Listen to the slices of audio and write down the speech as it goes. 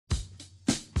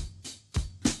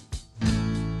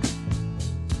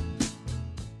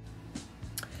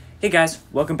Hey guys,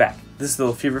 welcome back. This is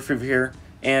Little Fever here,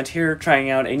 and here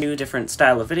trying out a new different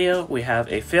style of video. We have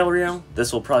a fail reel.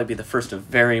 This will probably be the first of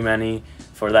very many,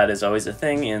 for that is always a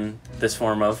thing in this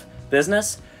form of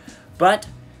business. But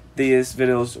these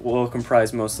videos will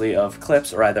comprise mostly of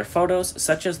clips or either photos,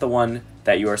 such as the one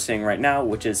that you are seeing right now,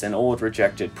 which is an old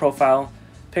rejected profile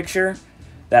picture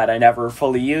that I never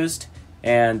fully used.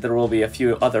 And there will be a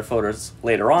few other photos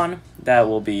later on that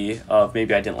will be of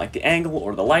maybe I didn't like the angle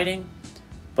or the lighting.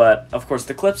 But, of course,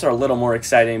 the clips are a little more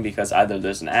exciting because either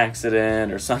there's an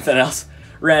accident or something else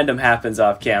random happens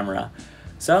off camera.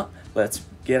 So, let's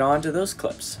get on to those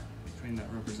clips. A train that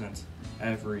represents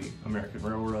every American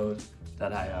railroad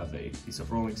that I have a piece of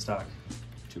rolling stock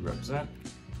to represent.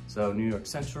 So, New York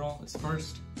Central is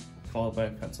first, followed by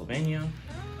Pennsylvania,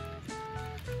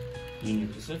 Union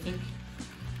Pacific,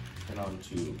 and on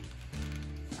to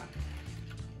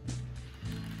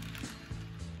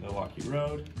Milwaukee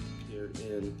Road. Here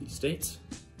in the States,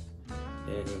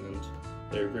 and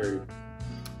they're very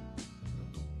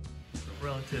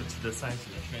relative to the size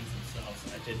of the trains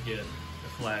themselves. I did get a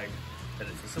flag that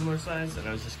it's a similar size, and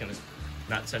I was just gonna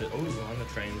not set it on the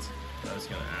trains, but I was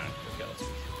gonna add the galaxy.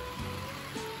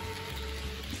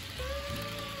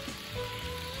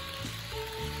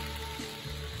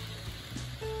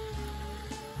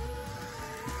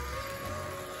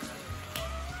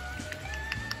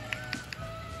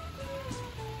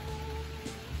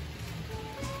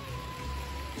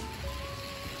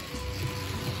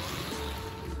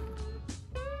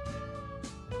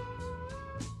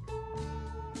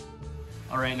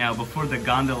 Alright, now before the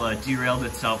gondola derailed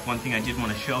itself, one thing I did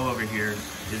want to show over here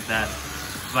is that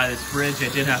by this bridge I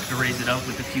did have to raise it up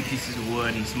with a few pieces of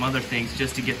wood and some other things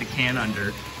just to get the can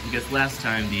under, because last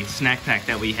time the snack pack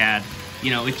that we had,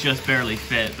 it just barely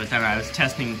fit, but then I was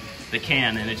testing the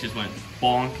can and it just went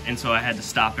bonk, and so I had to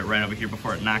stop it right over here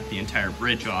before it knocked the entire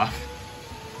bridge off.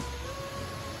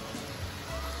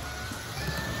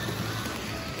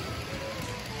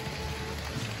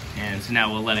 And so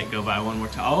now we'll let it go by one more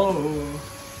time. Oh!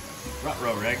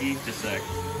 Ruh-roh, Reggie, just a sec.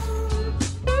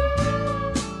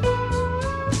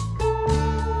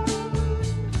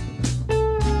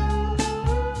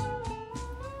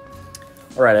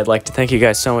 Alright, I'd like to thank you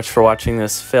guys so much for watching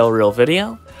this fail reel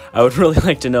video. I would really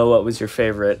like to know what was your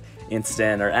favorite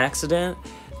incident or accident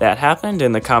that happened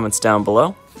in the comments down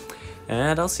below.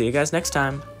 And I'll see you guys next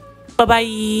time.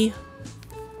 Bye-bye!